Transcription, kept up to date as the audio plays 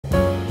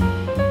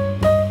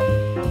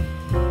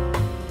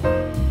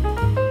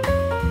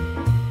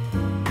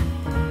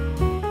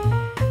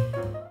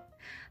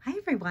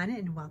everyone,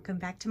 and welcome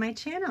back to my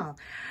channel.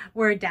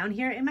 We're down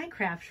here in my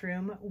craft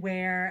room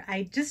where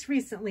I just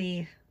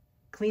recently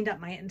cleaned up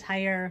my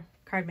entire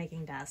card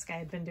making desk. I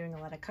had been doing a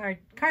lot of card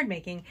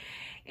making,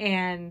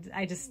 and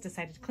I just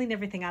decided to clean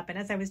everything up. And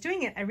as I was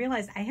doing it, I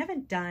realized I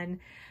haven't done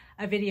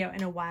a video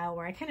in a while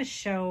where I kind of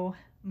show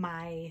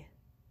my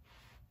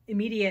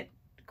immediate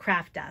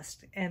craft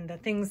desk and the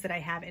things that I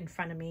have in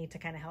front of me to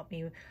kind of help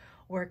me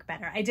work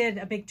better. I did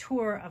a big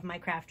tour of my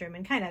craft room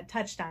and kind of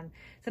touched on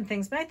some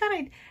things, but I thought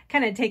I'd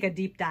kind of take a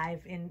deep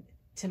dive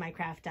into my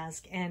craft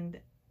desk. And,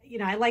 you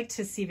know, I like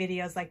to see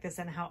videos like this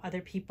and how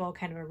other people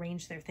kind of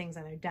arrange their things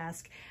on their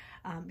desk,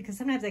 because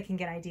sometimes I can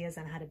get ideas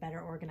on how to better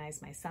organize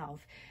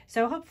myself.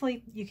 So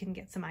hopefully you can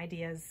get some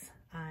ideas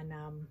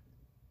on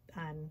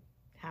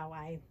how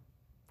I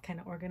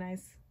kind of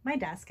organize my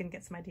desk and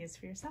get some ideas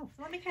for yourself.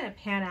 So let me kind of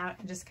pan out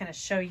and just kind of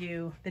show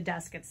you the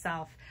desk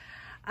itself.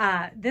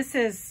 This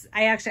is,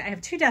 I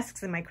have two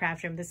desks in my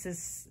craft room. This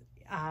is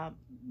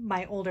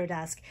my older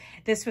desk.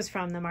 This was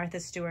from the Martha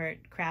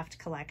Stewart craft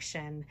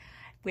collection,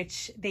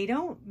 which they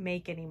don't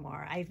make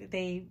anymore.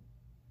 They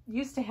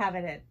used to have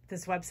it at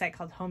this website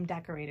called Home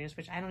Decorators,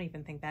 which I don't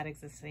even think that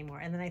exists anymore.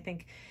 And then I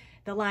think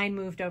the line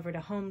moved over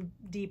to Home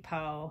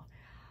Depot,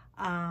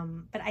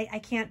 but I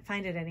can't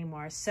find it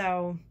anymore.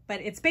 So, but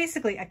it's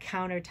basically a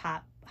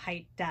countertop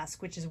height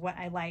desk, which is what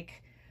I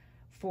like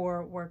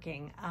for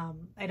working.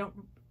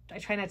 I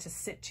try not to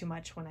sit too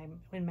much when I'm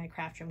in my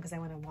craft room because I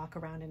want to walk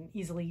around and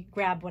easily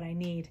grab what I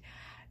need.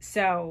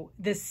 So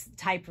this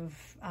type of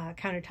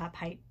countertop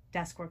height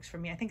desk works for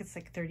me. I think it's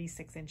like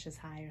 36 inches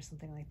high or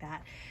something like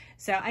that.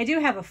 So I do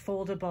have a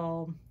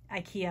foldable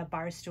IKEA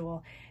bar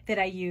stool that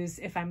I use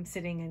if I'm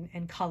sitting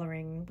and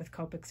coloring with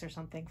Copics or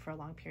something for a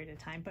long period of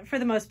time. But for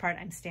the most part,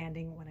 I'm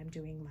standing when I'm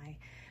doing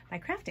my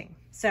crafting.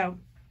 So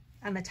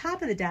on the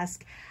top of the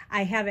desk,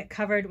 I have it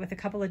covered with a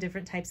couple of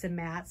different types of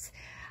mats.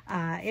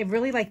 I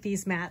really like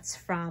these mats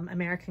from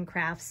American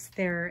Crafts.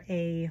 They're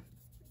a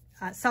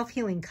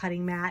self-healing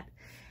cutting mat,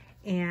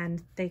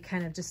 and they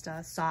kind of just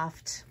a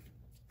soft,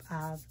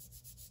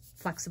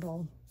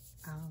 flexible,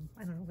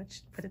 I don't know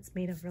what it's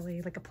made of,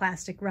 really like a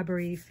plastic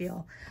rubbery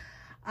feel.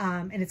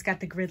 And it's got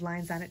the grid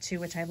lines on it too,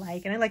 which I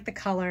like, and I like the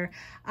color.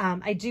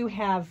 I do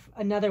have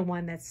another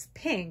one that's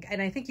pink,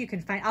 and I think you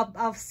can find,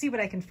 I'll see what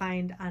I can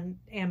find on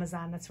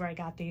Amazon. That's where I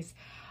got these.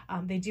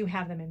 They do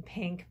have them in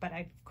pink, but I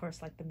of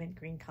course like the mint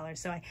green color.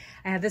 So I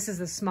have, this is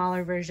the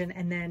smaller version,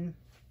 and then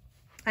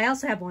I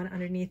also have one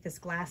underneath this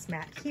glass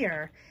mat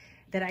here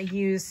that I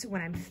use when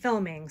I'm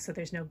filming, so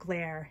there's no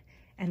glare.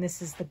 And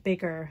this is the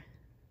bigger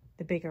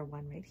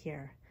one right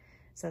here.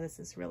 So this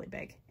is really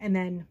big. And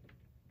then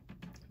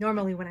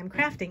normally when I'm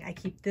crafting, I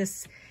keep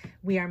this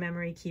We Are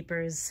Memory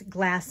Keepers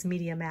glass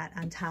media mat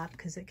on top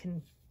because it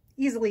can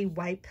easily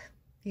wipe.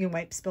 You can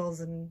wipe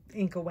spills and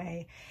ink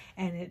away,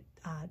 and it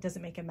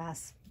doesn't make a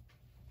mess.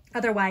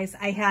 Otherwise,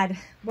 I had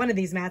one of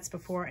these mats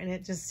before, and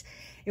it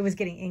was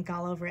getting ink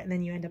all over it, and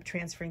then you end up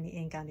transferring the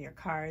ink onto your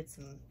cards,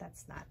 and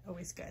that's not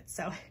always good.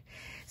 So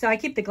I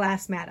keep the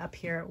glass mat up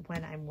here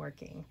when I'm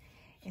working,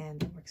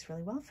 and it works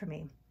really well for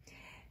me.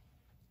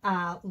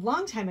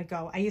 Long time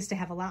ago, I used to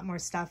have a lot more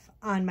stuff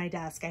on my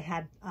desk. I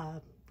had a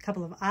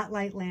couple of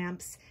light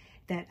lamps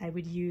that I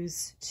would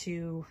use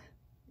to,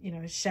 you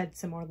know, shed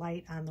some more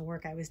light on the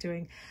work I was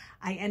doing.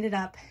 I ended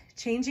up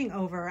changing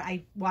over.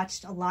 I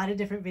watched a lot of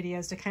different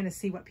videos to kind of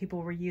see what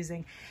people were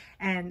using.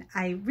 And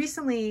I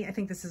recently, I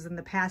think this is in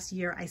the past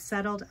year, I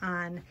settled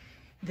on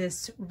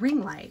this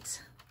ring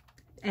light,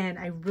 and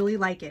I really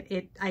like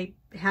it. I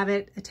have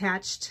it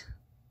attached.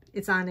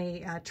 It's on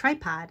a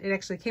tripod. It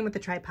actually came with a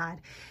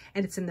tripod,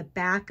 and it's in the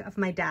back of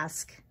my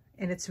desk,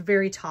 and it's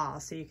very tall,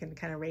 so you can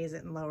kind of raise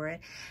it and lower it.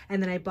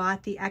 And then I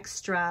bought the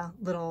extra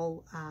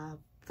little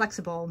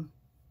flexible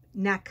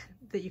neck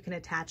that you can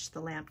attach the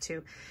lamp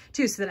to,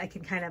 so that I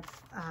can kind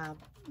of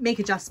make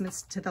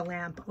adjustments to the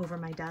lamp over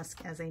my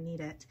desk as I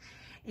need it.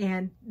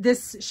 And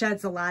this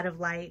sheds a lot of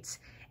light,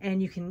 and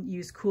you can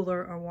use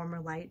cooler or warmer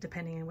light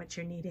depending on what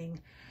you're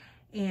needing.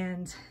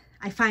 And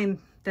I find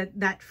that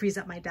that frees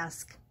up my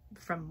desk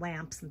from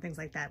lamps and things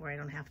like that, where I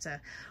don't have to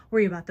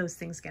worry about those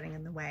things getting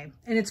in the way.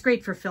 And it's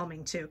great for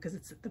filming too, because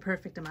it's the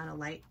perfect amount of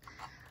light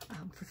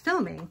for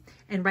filming.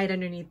 And right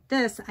underneath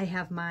this, I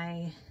have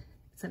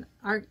it's an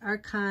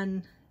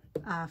Archon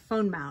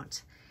phone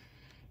mount.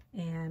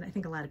 And I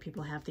think a lot of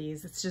people have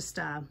these. It's just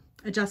a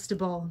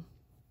adjustable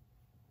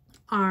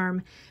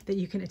arm that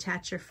you can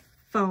attach your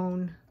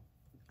phone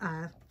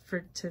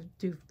to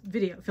do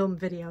film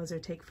videos or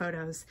take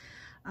photos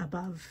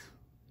above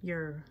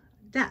your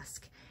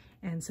desk.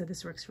 And so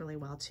this works really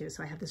well too.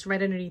 So I have this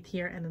right underneath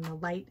here, and then the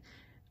light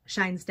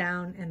shines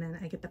down, and then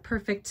I get the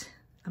perfect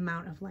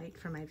amount of light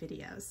for my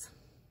videos.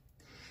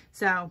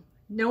 So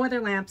no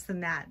other lamps than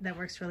that. That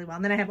works really well.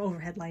 And then I have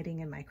overhead lighting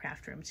in my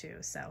craft room too,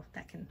 so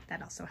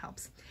that also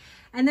helps.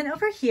 And then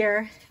over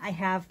here, I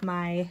have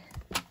my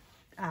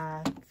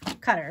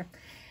cutter.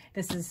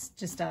 This is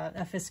just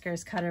a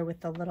Fiskars cutter with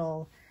the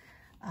little,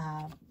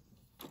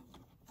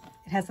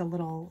 it has a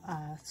little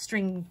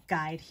string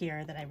guide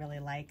here that I really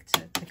like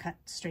to cut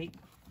straight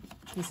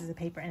pieces of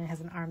paper, and it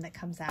has an arm that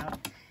comes out,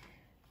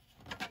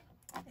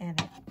 and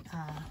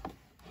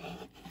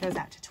it goes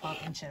out to 12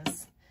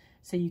 inches.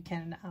 So you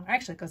can, or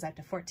actually it goes out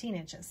to 14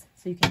 inches.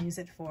 So you can use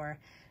it for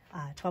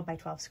 12 by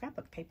 12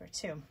 scrapbook paper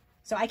too.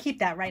 So I keep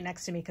that right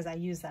next to me because I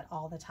use that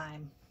all the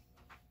time.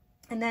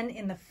 And then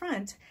in the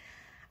front,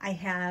 I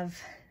have,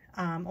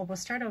 well, we'll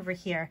start over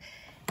here.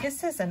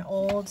 This is an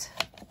old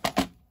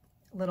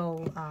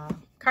little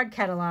card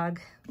catalog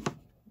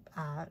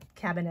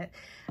cabinet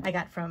I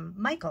got from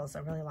Michael's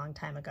a really long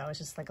time ago. It's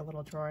just like a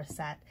little drawer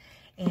set.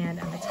 And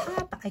on the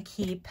top, I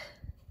keep,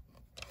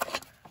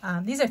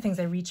 these are things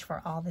I reach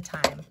for all the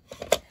time.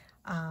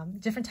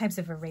 Different types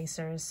of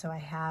erasers. So I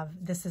have,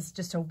 this is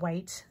just a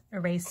white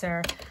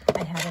eraser.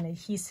 I have an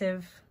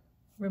adhesive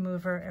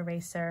remover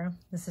eraser.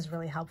 This is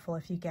really helpful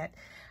if you get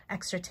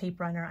extra tape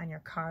runner on your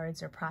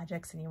cards or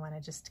projects and you want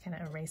to just kind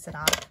of erase it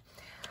off.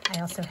 I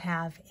also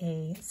have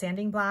a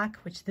sanding block,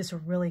 which this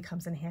really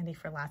comes in handy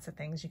for lots of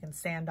things. You can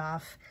sand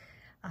off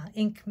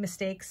ink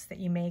mistakes that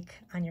you make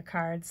on your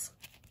cards.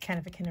 It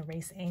can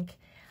erase ink.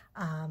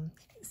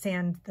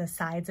 Sand the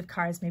sides of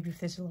cards, maybe if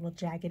there's a little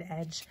jagged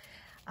edge.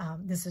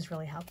 This is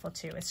really helpful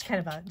too. It's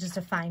kind of just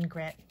a fine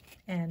grit.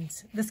 And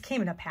this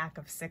came in a pack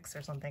of 6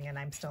 or something, and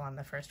I'm still on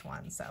the first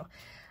one. So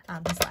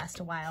these last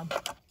a while.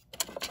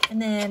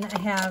 And then I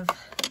have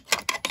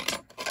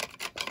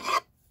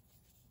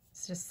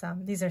just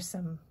some, these are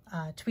some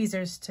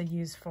tweezers to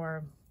use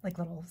for like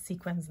little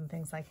sequins and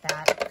things like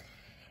that.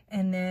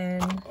 And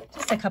then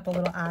just a couple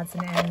little odds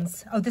and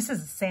ends. Oh, this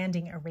is a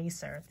sanding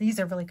eraser. These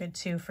are really good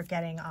too for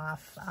getting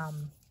off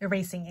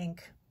erasing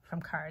ink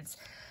from cards.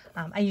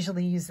 I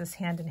usually use this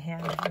hand in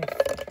hand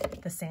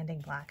with the sanding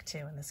block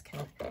too, and this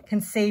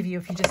can save you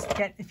if you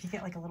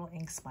get like a little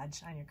ink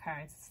smudge on your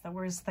cards. It's the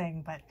worst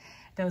thing, but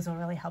those will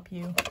really help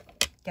you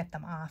get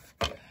them off.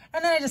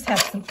 And then I just have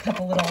some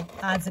couple little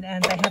odds and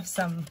ends. I have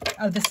some,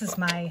 oh, this is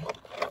my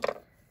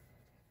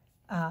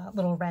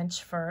little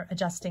wrench for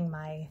adjusting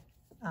my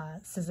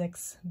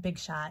Sizzix Big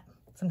Shot.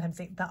 Sometimes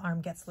the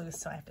arm gets loose,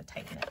 so I have to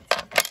tighten it. So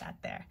I've got that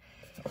there.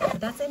 So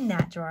that's in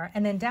that drawer.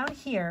 And then down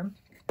here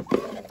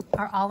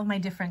are all of my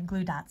different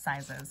glue dot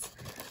sizes.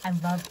 I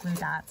love glue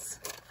dots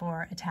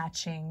for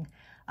attaching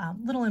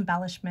little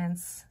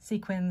embellishments,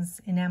 sequins,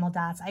 enamel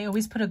dots. I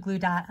always put a glue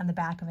dot on the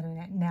back of an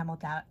enamel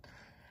dot.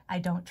 I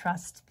don't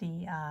trust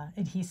the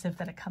adhesive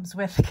that it comes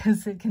with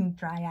because it can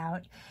dry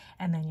out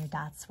and then your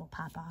dots will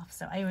pop off.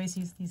 So I always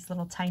use these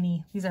little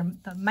tiny, these are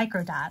the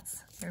micro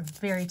dots. They're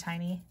very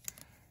tiny.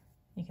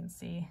 You can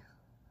see,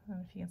 I don't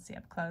know if you can see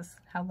up close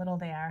how little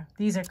they are.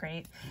 These are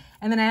great.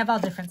 And then I have all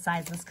different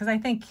sizes because I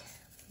think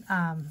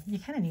you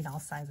kind of need all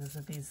sizes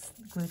of these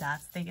glue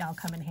dots. They all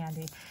come in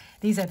handy.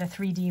 These are the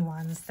 3D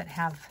ones that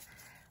have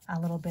a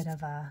little bit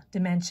of a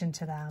dimension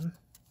to them.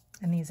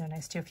 And these are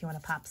nice too if you want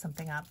to pop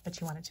something up,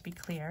 but you want it to be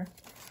clear.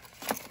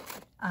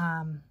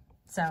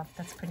 So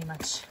that's pretty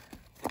much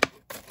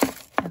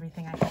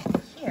everything I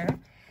have here.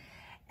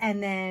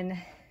 And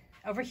then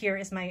over here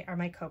is are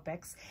my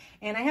Copics.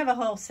 And I have a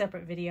whole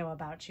separate video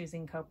about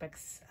choosing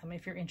Copics.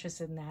 If you're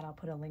interested in that, I'll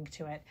put a link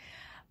to it.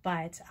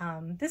 But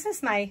this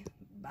is my,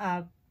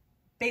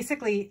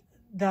 basically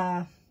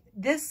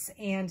this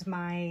and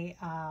my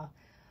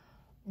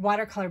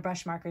watercolor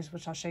brush markers,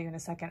 which I'll show you in a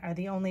second, are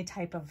the only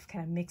type of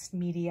kind of mixed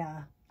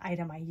media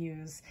item I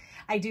use.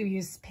 I do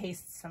use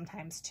pastes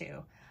sometimes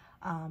too,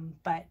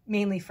 but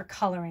mainly for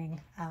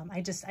coloring.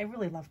 I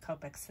really love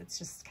Copics. It's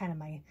just kind of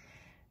my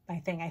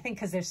thing. I think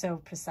because they're so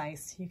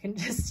precise, you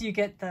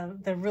get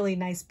the really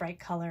nice bright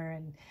color,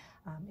 and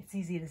it's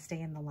easy to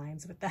stay in the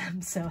lines with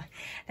them. So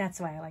that's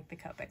why I like the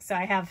Copics. So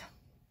I have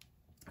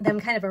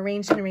them kind of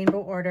arranged in a rainbow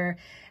order.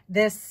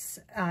 This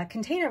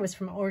container was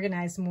from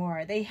Organized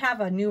More. They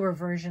have a newer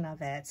version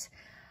of it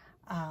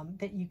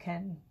that you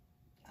can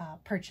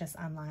purchase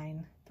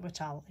online,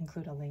 which I'll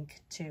include a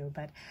link to.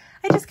 But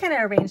I just kind of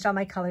arranged all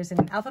my colors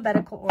in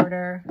alphabetical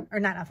order, or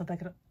not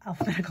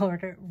alphabetical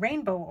order,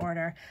 rainbow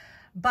order,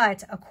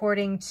 but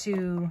according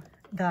to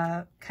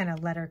the kind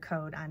of letter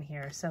code on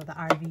here. So the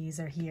RVs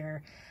are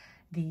here,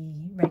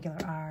 the regular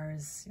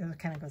R's, it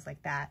kind of goes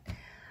like that.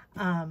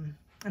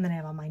 And then I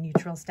have all my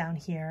neutrals down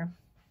here.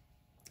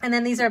 And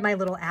then these are my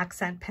little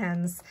accent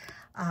pens,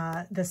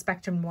 the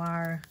Spectrum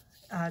Noir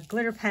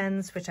glitter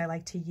pens, which I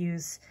like to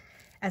use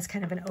as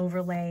kind of an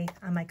overlay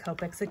on my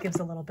Copics. It gives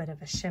a little bit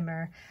of a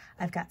shimmer.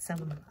 I've got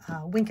some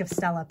Wink of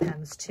Stella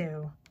pens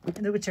too,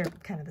 which are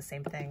kind of the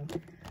same thing,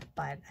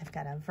 but I've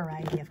got a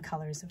variety of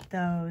colors of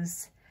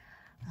those.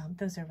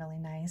 Those are really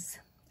nice.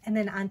 And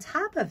then on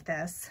top of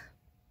this,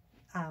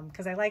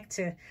 because I like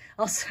to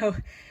also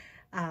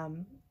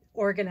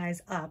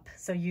organize up,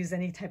 so use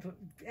any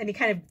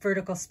kind of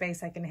vertical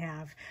space I can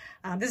have.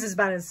 This is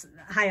about as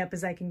high up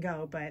as I can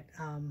go, but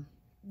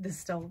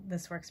this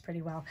works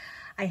pretty well.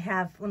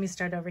 Let me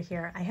start over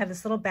here. I have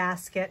this little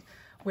basket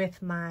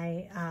with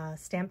my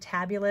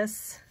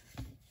Stamptabulous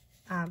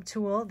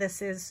tool.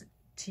 This is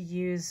to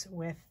use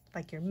with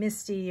like your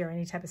MISTI or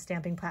any type of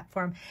stamping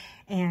platform.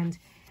 And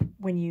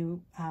when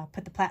you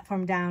put the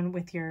platform down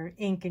with your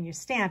ink and your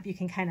stamp, you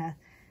can kind of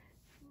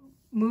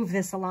move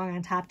this along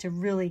on top to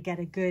really get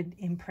a good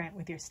imprint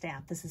with your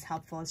stamp. This is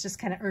helpful. It's just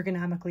kind of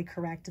ergonomically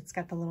correct. It's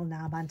got the little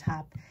knob on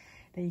top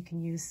that you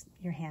can use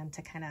your hand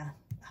to kind of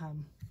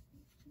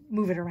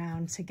move it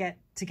around to get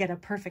a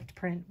perfect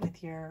print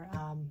with your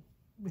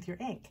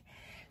ink.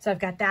 So I've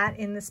got that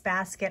in this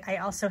basket. I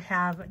also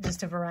have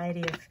just a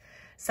variety of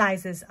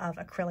sizes of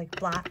acrylic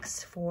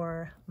blocks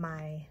for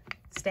my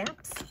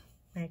stamps,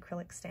 my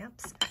acrylic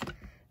stamps.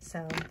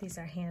 So these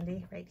are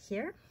handy right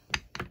here.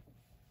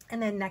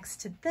 And then next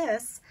to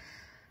this,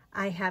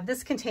 I have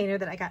this container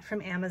that I got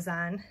from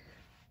Amazon.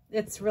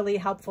 It's really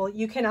helpful.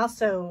 You can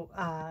also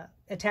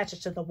attach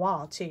it to the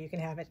wall too. You can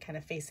have it kind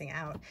of facing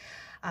out.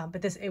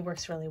 But it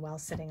works really well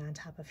sitting on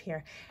top of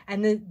here.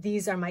 And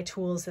these are my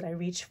tools that I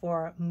reach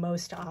for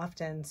most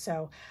often.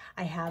 So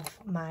I have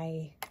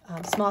my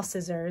small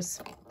scissors.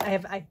 I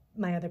have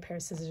my other pair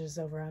of scissors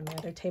over on my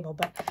other table,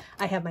 but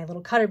I have my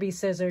little cutter bee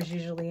scissors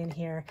usually in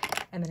here.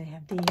 And then I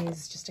have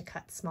these just to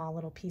cut small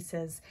little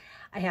pieces.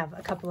 I have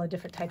a couple of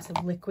different types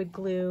of liquid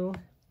glue.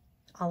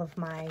 All of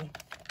my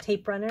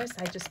tape runners,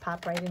 I just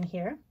pop right in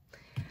here.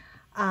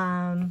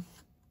 I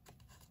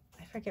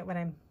forget what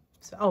I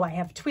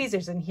have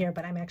tweezers in here,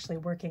 but I'm actually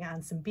working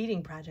on some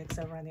beading projects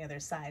over on the other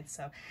side.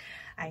 So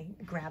I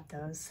grabbed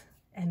those.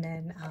 And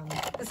then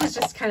this is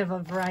just kind of a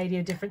variety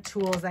of different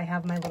tools. I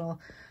have my little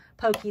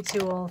pokey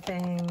tool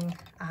thing.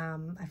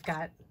 I've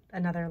got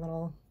another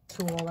little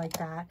tool like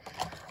that.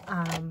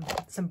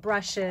 Some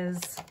brushes.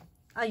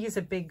 I'll use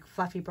a big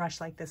fluffy brush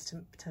like this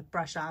to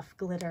brush off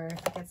glitter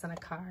if it gets on a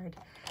card.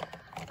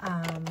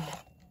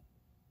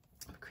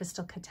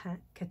 Crystal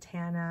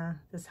katana.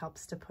 This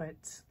helps to put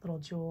little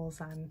jewels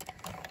on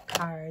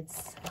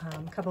cards.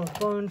 A couple of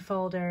bone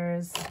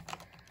folders.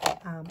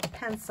 A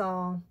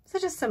pencil. So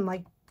just some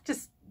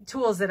just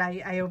tools that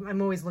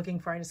I'm always looking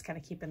for. I just kind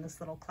of keep in this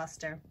little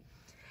cluster.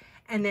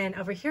 And then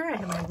over here I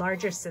have my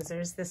larger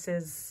scissors. This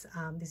is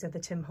these are the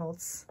Tim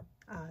Holtz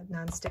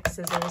non-stick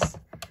scissors.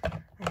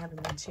 I have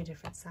them in 2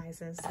 different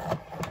sizes.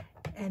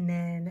 And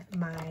then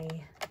my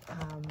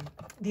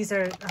these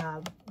are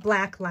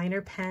black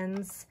liner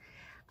pens.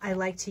 I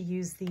like to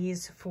use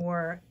these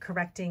for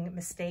correcting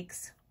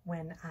mistakes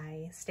when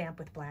I stamp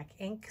with black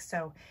ink.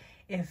 So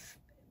if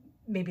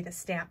maybe the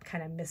stamp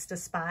kind of missed a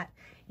spot,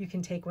 you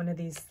can take one of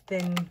these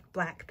thin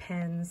black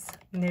pens,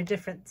 and they're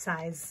different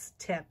size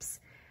tips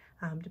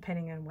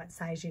depending on what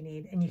size you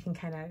need, and you can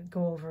kind of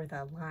go over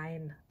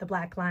the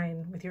black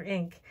line with your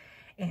ink,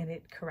 and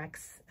it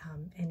corrects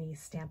any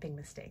stamping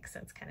mistakes. So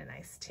it's kind of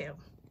nice too.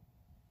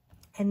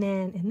 And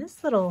then in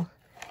this little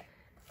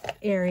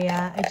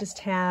area, I just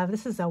have,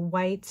 this is a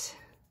white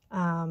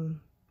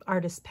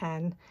artist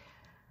pen.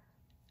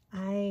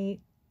 I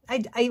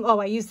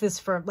use this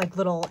for like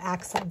little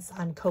accents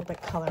on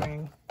Copic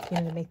coloring,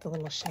 to make the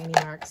little shiny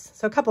marks.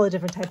 So a couple of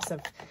different types of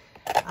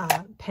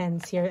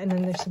pens here, and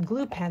then there's some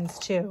glue pens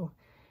too.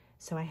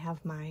 So I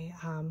have my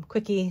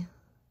quickie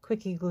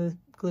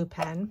glue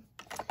pen,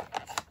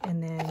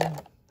 and then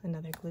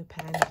another glue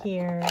pen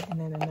here, and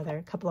then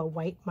another couple of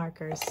white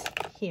markers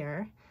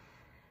here.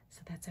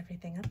 So that's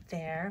everything up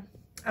there.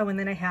 Oh, and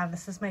then I have,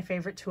 this is my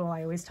favorite tool.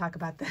 I always talk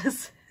about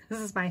this. This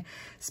is my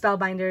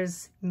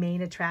Spellbinder's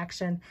main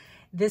attraction.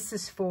 This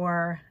is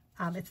for,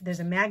 there's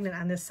a magnet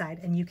on this side,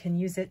 and you can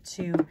use it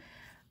to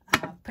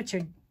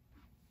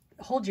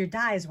hold your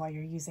dies while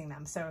you're using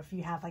them. So if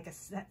you have like a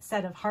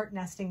set of heart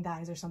nesting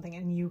dies or something,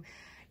 and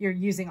you're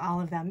using all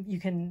of them, you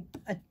can,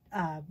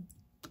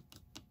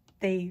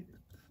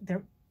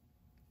 they're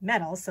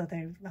metal, so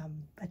they're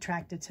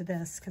attracted to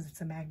this because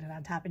it's a magnet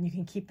on top, and you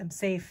can keep them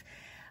safe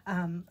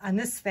on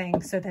this thing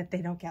so that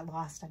they don't get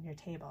lost on your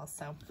table.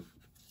 So,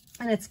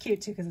 and it's cute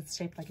too because it's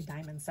shaped like a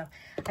diamond. So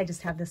I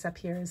just have this up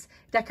here as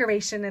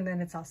decoration, and then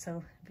it's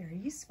also very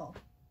useful.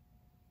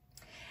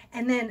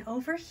 And then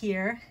over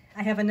here,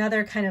 I have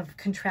another kind of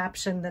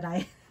contraption that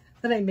I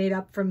made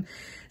up from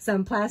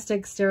some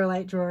plastic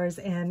Sterilite drawers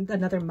and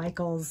another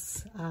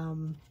Michaels,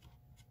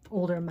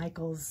 older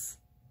Michaels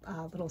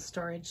little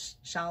storage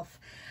shelf.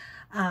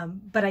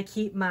 But I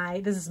keep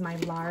this is my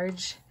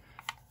large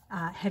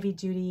heavy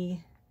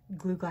duty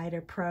Glue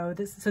Glider Pro.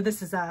 So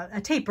this is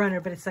a tape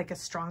runner, but it's like a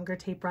stronger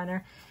tape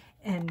runner.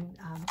 And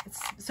it's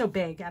so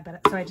big,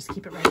 so I just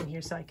keep it right in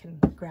here so I can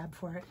grab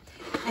for it.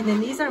 And then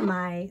these are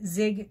my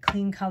Zig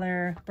Clean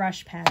Color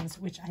brush pens,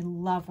 which I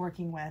love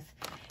working with.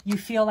 You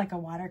feel like a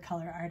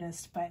watercolor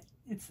artist, but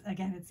it's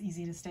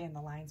easy to stay in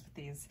the lines with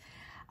these.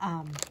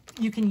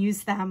 You can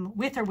use them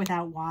with or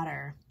without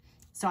water.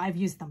 So I've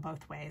used them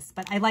both ways,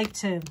 but I like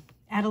to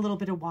add a little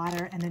bit of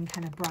water and then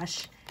kind of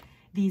brush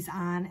these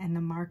on, and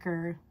the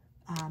marker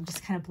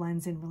just kind of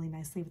blends in really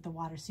nicely with the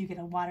water. So you get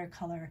a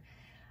watercolor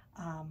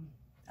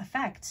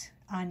effect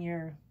on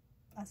your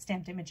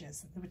stamped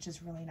images, which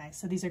is really nice.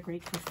 So these are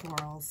great for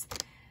florals.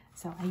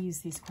 So I use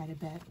these quite a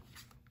bit.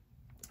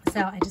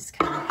 So I just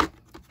kind of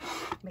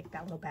make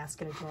that little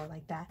basket or drawer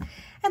like that.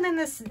 And then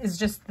this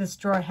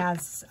drawer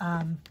has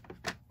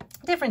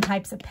different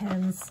types of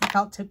pens,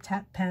 felt tip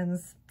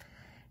pens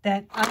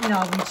that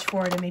I'll reach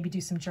for to maybe do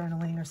some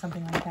journaling or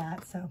something like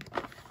that. So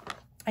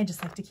I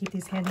just like to keep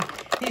these handy.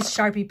 These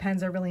Sharpie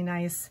pens are really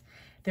nice.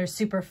 They're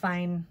super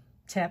fine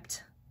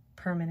tipped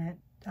permanent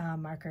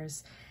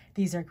markers.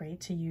 These are great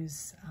to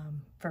use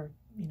for,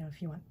 you know,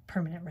 if you want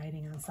permanent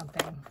writing on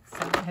something.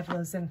 So I have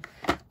those in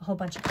a whole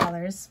bunch of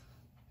colors.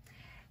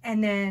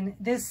 And then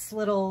this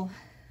little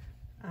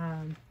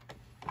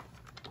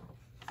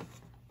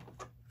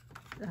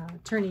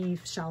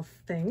turny shelf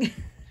thing,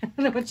 I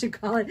don't know what you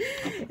call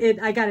it.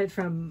 I got it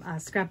from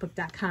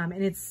scrapbook.com,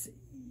 and it's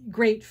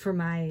great for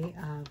my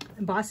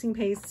embossing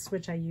pastes,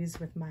 which I use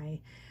with my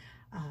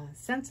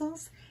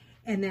stencils.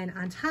 And then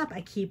on top,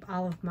 I keep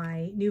all of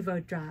my Nouveau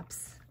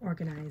drops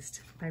organized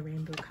by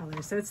rainbow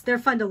colors. So they're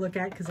fun to look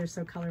at because they're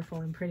so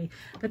colorful and pretty,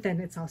 but then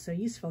it's also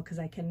useful because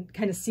I can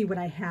kind of see what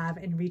I have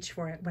and reach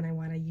for it when I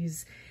want to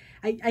use.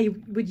 I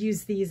would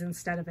use these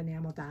instead of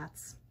enamel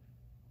dots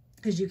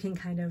because you can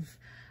kind of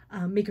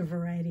make a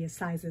variety of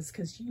sizes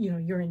because, you know,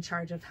 you're in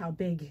charge of how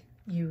big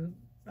you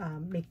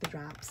make the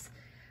drops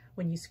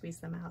when you squeeze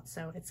them out.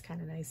 So it's kind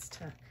of nice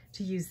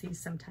to use these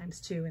sometimes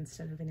too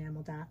instead of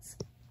enamel dots.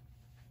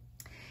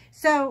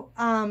 So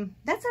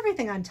that's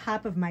everything on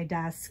top of my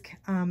desk.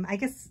 I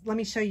guess let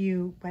me show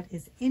you what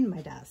is in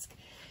my desk.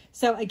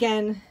 So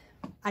again,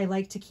 I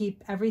like to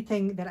keep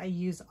everything that I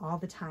use all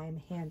the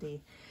time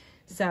handy.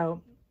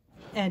 So,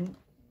 and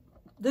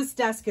this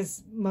desk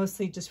is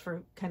mostly just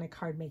for kind of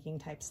card making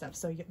type stuff.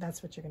 So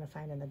that's what you're going to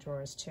find in the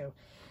drawers too.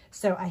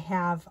 So I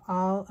have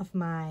all of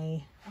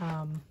my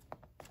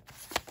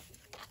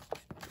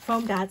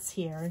foam dots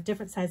here,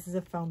 different sizes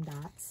of foam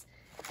dots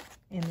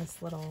in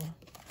this little,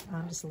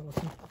 just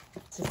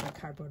a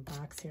cardboard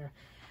box here.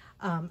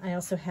 I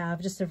also have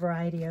just a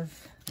variety of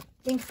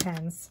ink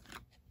pens,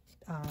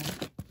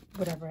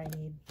 whatever I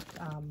need.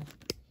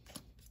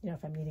 You know,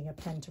 if I'm needing a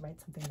pen to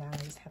write something down, I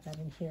just have that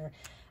in here.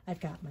 I've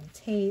got my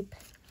tape.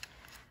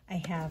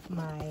 I have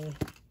my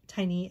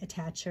tiny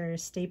attacher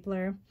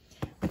stapler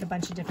with a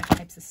bunch of different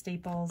types of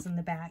staples in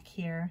the back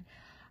here.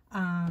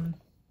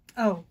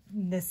 Oh,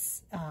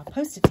 this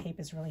Post-it tape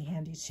is really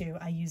handy too.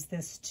 I use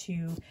this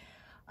to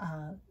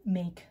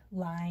make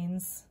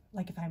lines.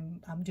 Like if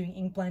I'm doing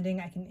ink blending,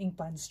 I can ink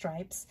blend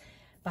stripes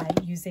by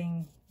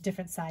using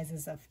different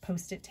sizes of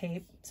Post-it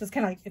tape. So it's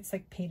kind of like, it's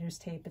like painter's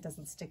tape. It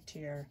doesn't stick to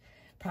your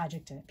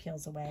project and it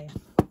peels away.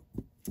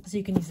 So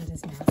you can use it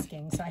as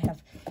masking. So I have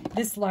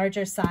this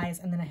larger size,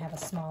 and then I have a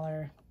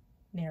smaller,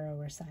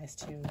 narrower size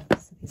too.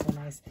 So these are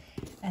nice.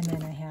 And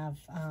then I have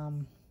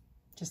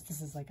just, this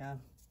is like a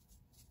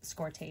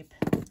score tape.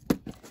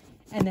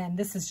 And then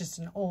this is just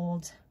an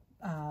old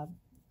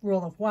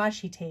roll of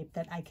washi tape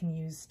that I can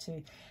use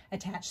to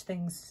attach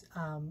things,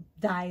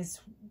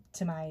 dies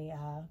to my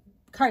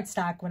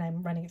cardstock when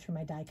I'm running it through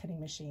my die cutting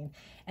machine.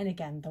 And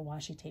again, the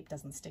washi tape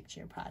doesn't stick to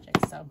your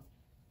project, so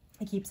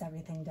it keeps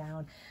everything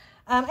down.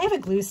 I have a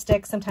glue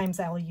stick. Sometimes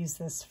I will use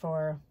this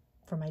for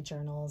my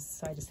journals,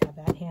 so I just have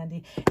that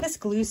handy. This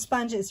glue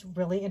sponge is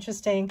really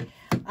interesting.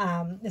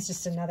 It's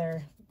just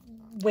another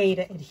way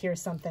to adhere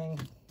something.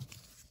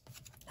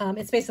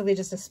 It's basically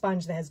just a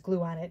sponge that has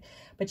glue on it,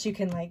 but you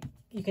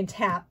can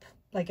tap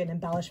like an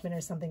embellishment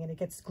or something and it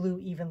gets glue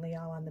evenly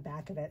all on the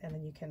back of it, and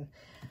then you can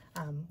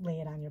lay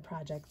it on your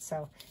project.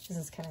 So this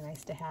is kind of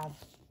nice to have.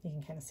 You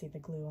can kind of see the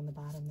glue on the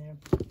bottom there.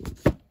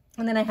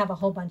 And then I have a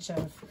whole bunch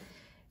of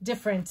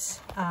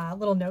different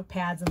little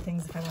notepads and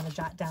things if I want to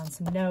jot down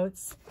some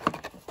notes.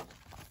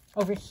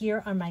 Over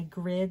here are my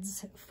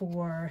grids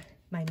for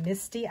my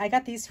MISTI. I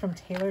got these from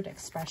Tailored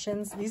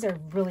Expressions. These are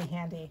really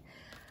handy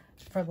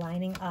for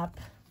lining up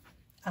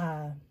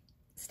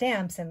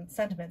stamps and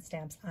sentiment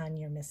stamps on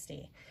your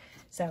MISTI.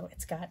 So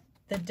it's got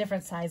the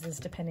different sizes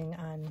depending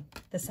on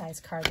the size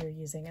card you're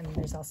using, and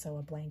there's also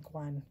a blank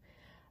one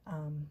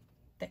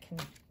that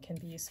can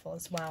be useful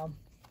as well.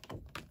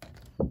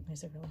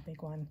 There's a real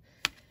big one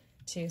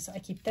too, so I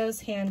keep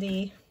those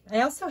handy.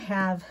 I also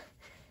have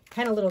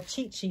kind of little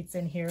cheat sheets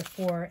in here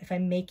for if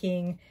I'm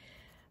making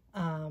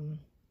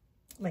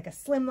like a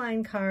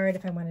slimline card,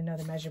 if I want to know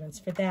the measurements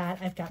for that.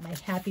 I've got my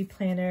Happy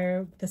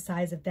Planner, the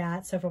size of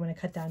that, so if I want to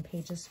cut down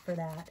pages for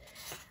that,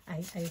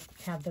 I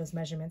have those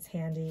measurements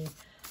handy.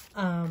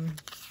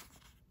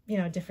 You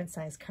know, different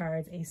size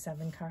cards,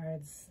 A7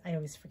 cards. I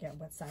always forget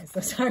what size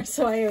those are,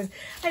 so I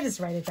just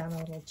write it down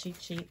on a little cheat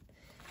sheet.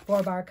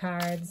 4-bar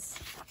cards.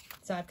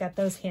 So I've got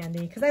those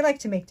handy because I like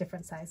to make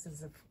different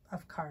sizes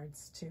of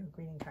cards too,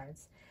 greeting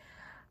cards.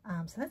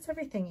 So that's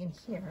everything in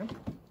here.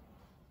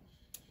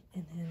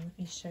 And then let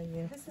me show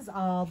you. This is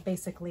all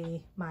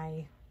basically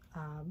my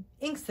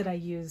inks that I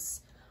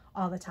use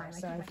all the time.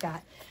 So I've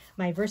got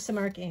my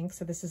Versamark ink.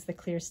 So this is the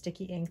clear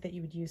sticky ink that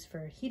you would use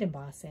for heat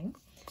embossing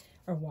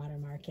or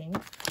watermarking.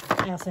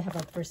 I also have a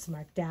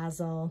Versamark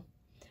Dazzle.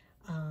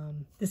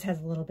 This has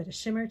a little bit of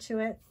shimmer to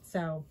it.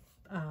 So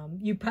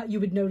you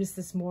would notice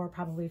this more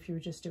probably if you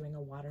were just doing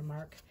a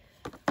watermark.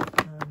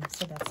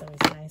 So that's always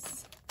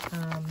nice.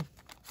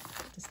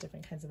 Just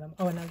different kinds of them.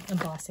 Oh, and an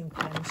embossing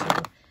pen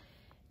too.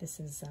 This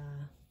is a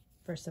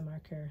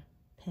Versamarker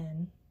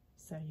pen,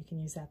 so you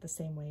can use that the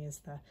same way as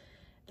the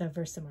the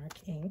Versamark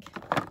ink.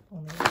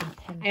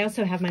 I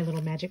also have my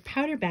little magic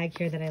powder bag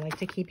here that I like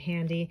to keep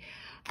handy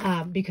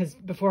because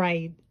before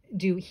I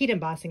do heat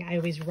embossing, I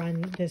always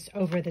run this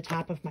over the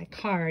top of my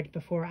card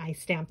before I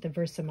stamp the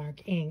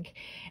Versamark ink,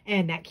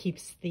 and that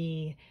keeps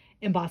the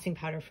embossing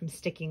powder from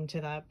sticking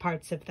to the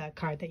parts of the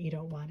card that you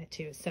don't want it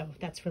to. So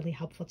that's really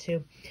helpful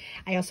too.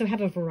 I also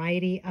have a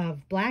variety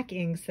of black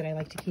inks that I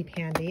like to keep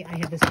handy. I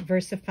have this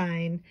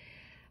VersaFine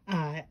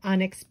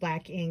Onyx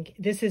black ink.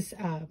 This is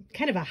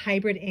kind of a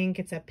hybrid ink.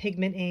 It's a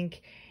pigment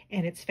ink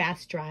and it's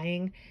fast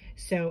drying.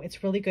 So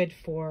it's really good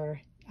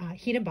for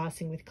heat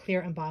embossing with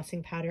clear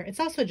embossing powder.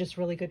 It's also just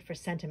really good for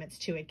sentiments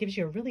too. It gives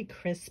you a really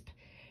crisp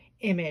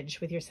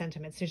image with your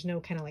sentiments. There's no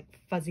kind of like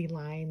fuzzy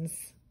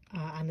lines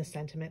on the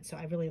sentiment, so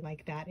I really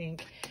like that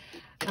ink.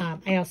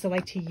 I also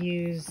like to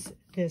use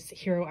this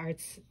Hero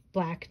Arts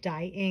black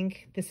dye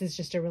ink. This is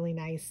just a really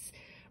nice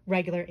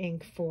regular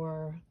ink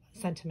for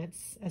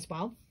sentiments as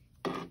well.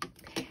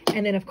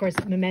 And then of course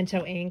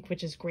Memento ink,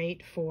 which is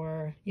great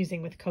for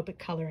using with Copic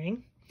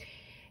coloring.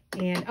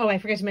 And oh, I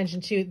forgot to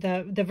mention too,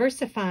 the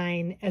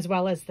VersaFine as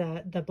well as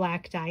the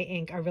black dye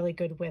ink are really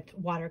good with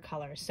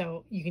watercolor.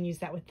 So you can use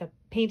that with the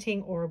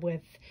painting or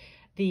with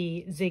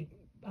the Zig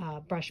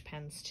brush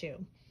pens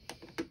too.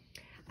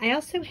 I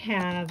also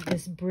have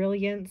this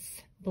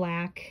Brilliance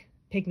black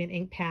pigment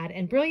ink pad,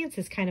 and Brilliance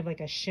is kind of like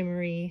a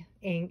shimmery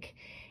ink,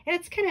 and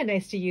it's kind of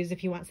nice to use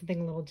if you want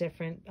something a little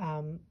different,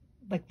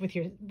 like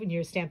when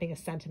you're stamping a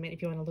sentiment,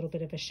 if you want a little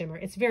bit of a shimmer.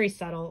 It's very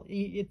subtle.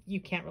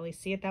 You can't really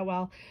see it that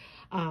well.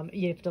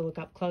 You have to look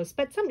up close,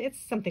 but it's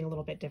something a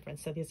little bit different.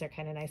 So these are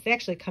kind of nice. They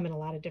actually come in a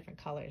lot of different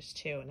colors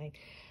too, and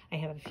I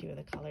have a few of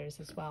the colors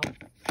as well.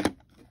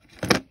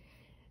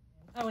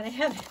 Oh, and I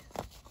have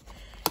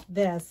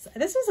this.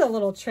 This is a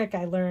little trick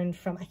I learned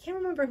from, I can't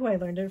remember who I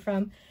learned it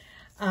from,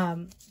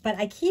 but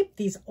I keep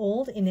these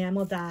old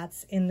enamel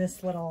dots in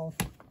this little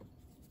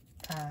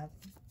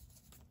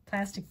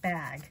plastic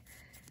bag.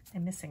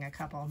 I'm missing a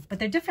couple, but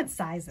they're different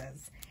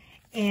sizes.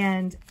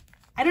 And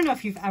I don't know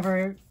if you've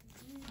ever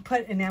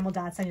put enamel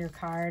dots on your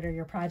card or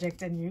your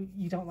project and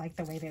you don't like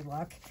the way they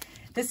look.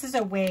 This is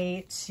a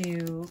way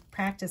to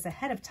practice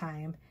ahead of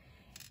time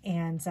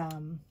and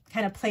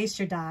kind of place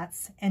your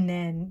dots, and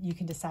then you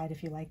can decide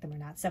if you like them or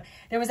not. So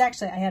there was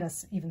actually, I had a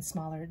even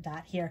smaller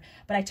dot here,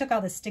 but I took all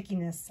the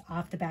stickiness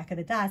off the back of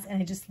the dots and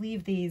I just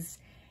leave these,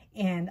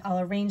 and I'll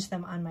arrange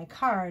them on my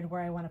card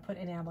where I want to put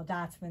enamel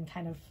dots, and then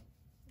kind of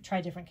try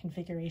different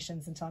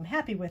configurations until I'm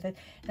happy with it.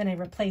 Then I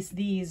replace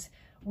these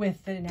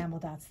with the enamel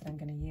dots that I'm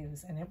going to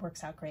use, and it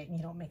works out great, and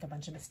you don't make a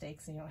bunch of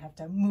mistakes, and you don't have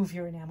to move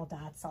your enamel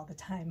dots all the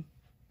time.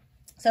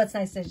 So it's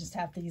nice to just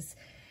have these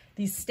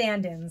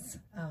stand-ins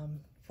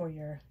for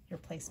your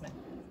placement.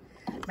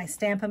 My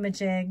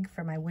Stamp-A-Majig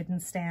for my wooden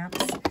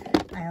stamps.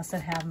 I also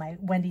have my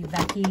Wendy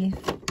Vecchi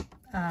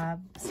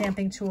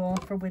stamping tool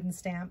for wooden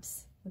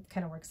stamps. It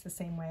kind of works the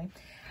same way.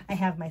 I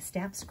have my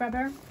stamp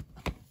scrubber.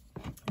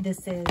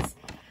 This is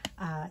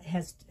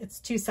it's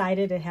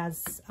two-sided. It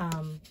has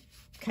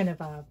kind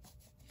of a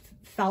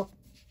felt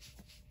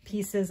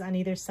pieces on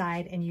either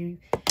side, and you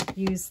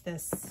use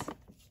this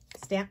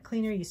stamp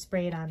cleaner. You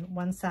spray it on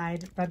one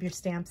side, rub your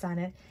stamps on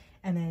it,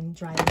 and then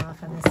dry them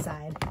off on this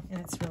side, and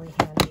it's really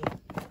handy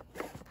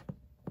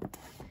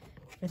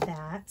for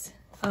that.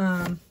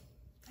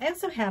 I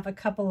also have a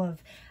couple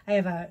of, I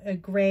have a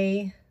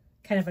gray,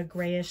 kind of a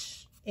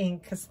grayish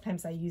ink, because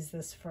sometimes I use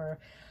this for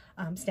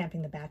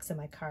stamping the backs of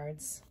my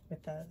cards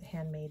with the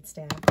handmade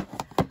stamp.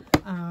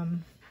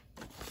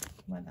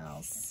 What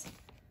else?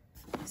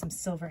 Some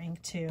silver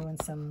ink too,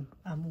 and some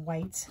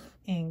white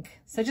ink.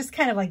 So just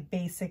kind of like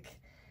basic,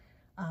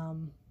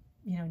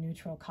 you know,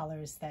 neutral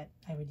colors that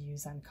I would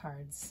use on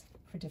cards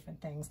for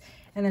different things.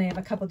 And then I have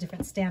a couple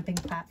different stamping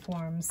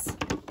platforms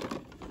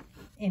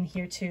in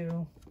here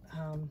too.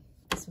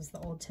 This was the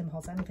old Tim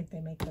Holtz. I don't think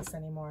they make this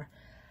anymore.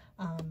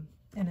 And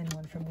then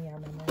one from We Are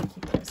Memory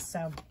Keepers.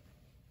 So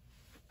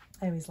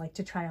I always like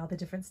to try all the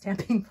different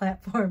stamping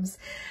platforms,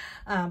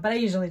 but I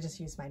usually just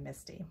use my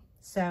Misty.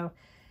 So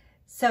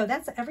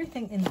that's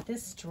everything in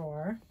this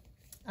drawer.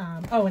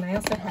 Oh, and I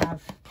also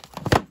have,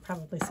 I've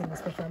probably seen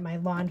this before, my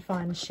Lawn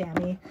Fawn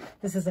chamois.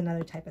 This is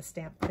another type of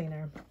stamp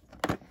cleaner.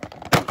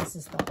 This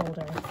is the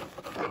holder.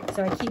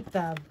 So I keep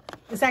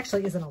this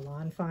actually isn't a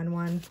Lawn Fawn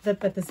one,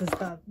 but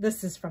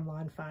this is from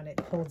Lawn Fawn. It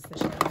holds the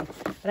chamois.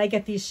 But I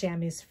get these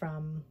chamois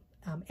from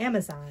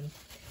Amazon,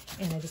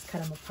 and I just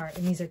cut them apart,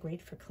 and these are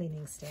great for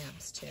cleaning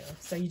stamps too.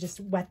 So you just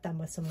wet them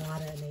with some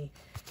water, and they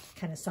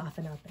kind of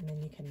soften up, and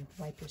then you can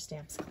wipe your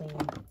stamps clean,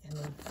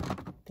 and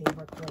they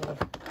work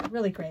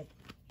really great.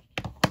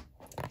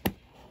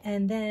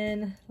 And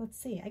then let's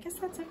see, I guess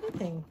that's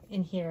everything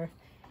in here,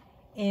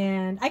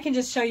 and I can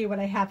just show you what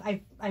I have.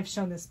 I've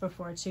shown this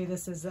before too.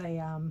 This is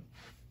a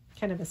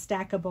kind of a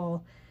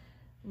stackable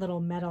little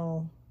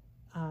metal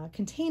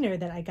container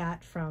that I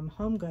got from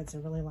Home Goods a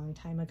really long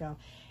time ago.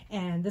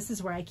 And this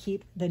is where I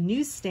keep the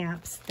new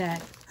stamps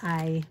that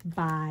I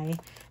buy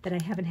that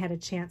I haven't had a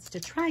chance to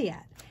try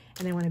yet.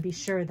 And I want to be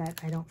sure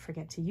that I don't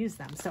forget to use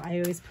them. So I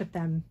always put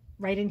them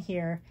right in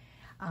here.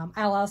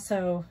 I'll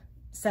also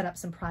set up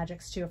some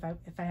projects too.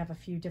 If I have a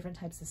few different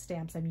types of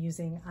stamps I'm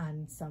using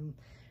on some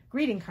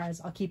greeting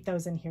cards, I'll keep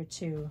those in here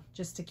too,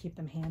 just to keep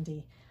them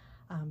handy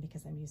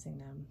because I'm using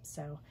them.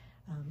 So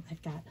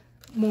I've got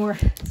more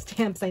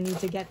stamps I need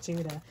to get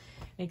to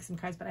make some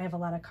cards, but I have a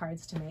lot of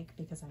cards to make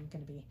because I'm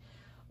going to be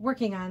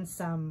working on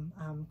some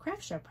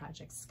craft show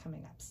projects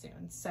coming up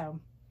soon. So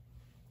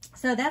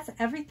that's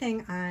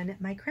everything on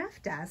my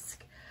craft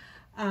desk.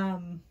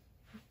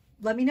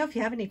 Let me know if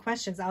you have any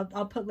questions.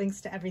 I'll put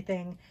links to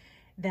everything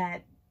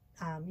that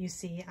you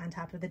see on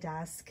top of the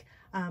desk.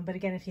 But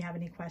again, if you have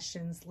any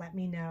questions, let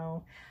me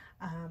know.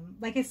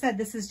 Like I said,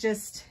 this is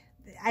just,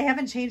 I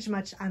haven't changed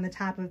much on the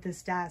top of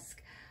this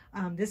desk.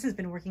 This has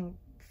been working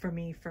for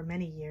me for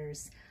many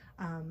years.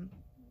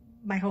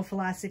 My whole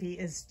philosophy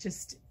is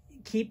just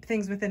keep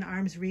things within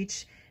arm's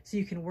reach so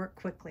you can work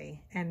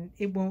quickly, and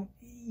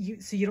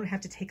so you don't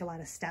have to take a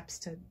lot of steps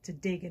to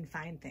dig and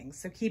find things.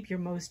 So keep your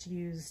most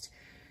used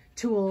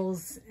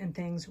tools and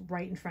things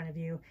right in front of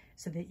you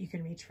so that you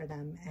can reach for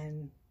them.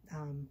 And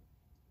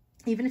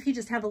even if you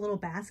just have a little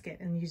basket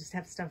and you just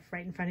have stuff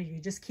right in front of you,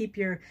 just keep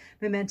your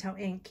Memento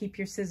ink, keep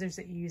your scissors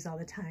that you use all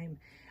the time,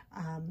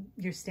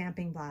 your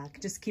stamping block,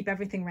 just keep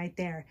everything right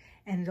there,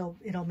 and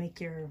it'll make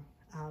your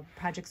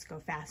projects go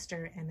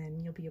faster, and then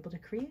you'll be able to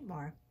create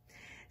more.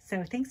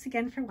 So thanks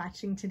again for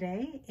watching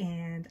today,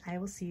 and I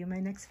will see you in my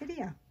next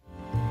video.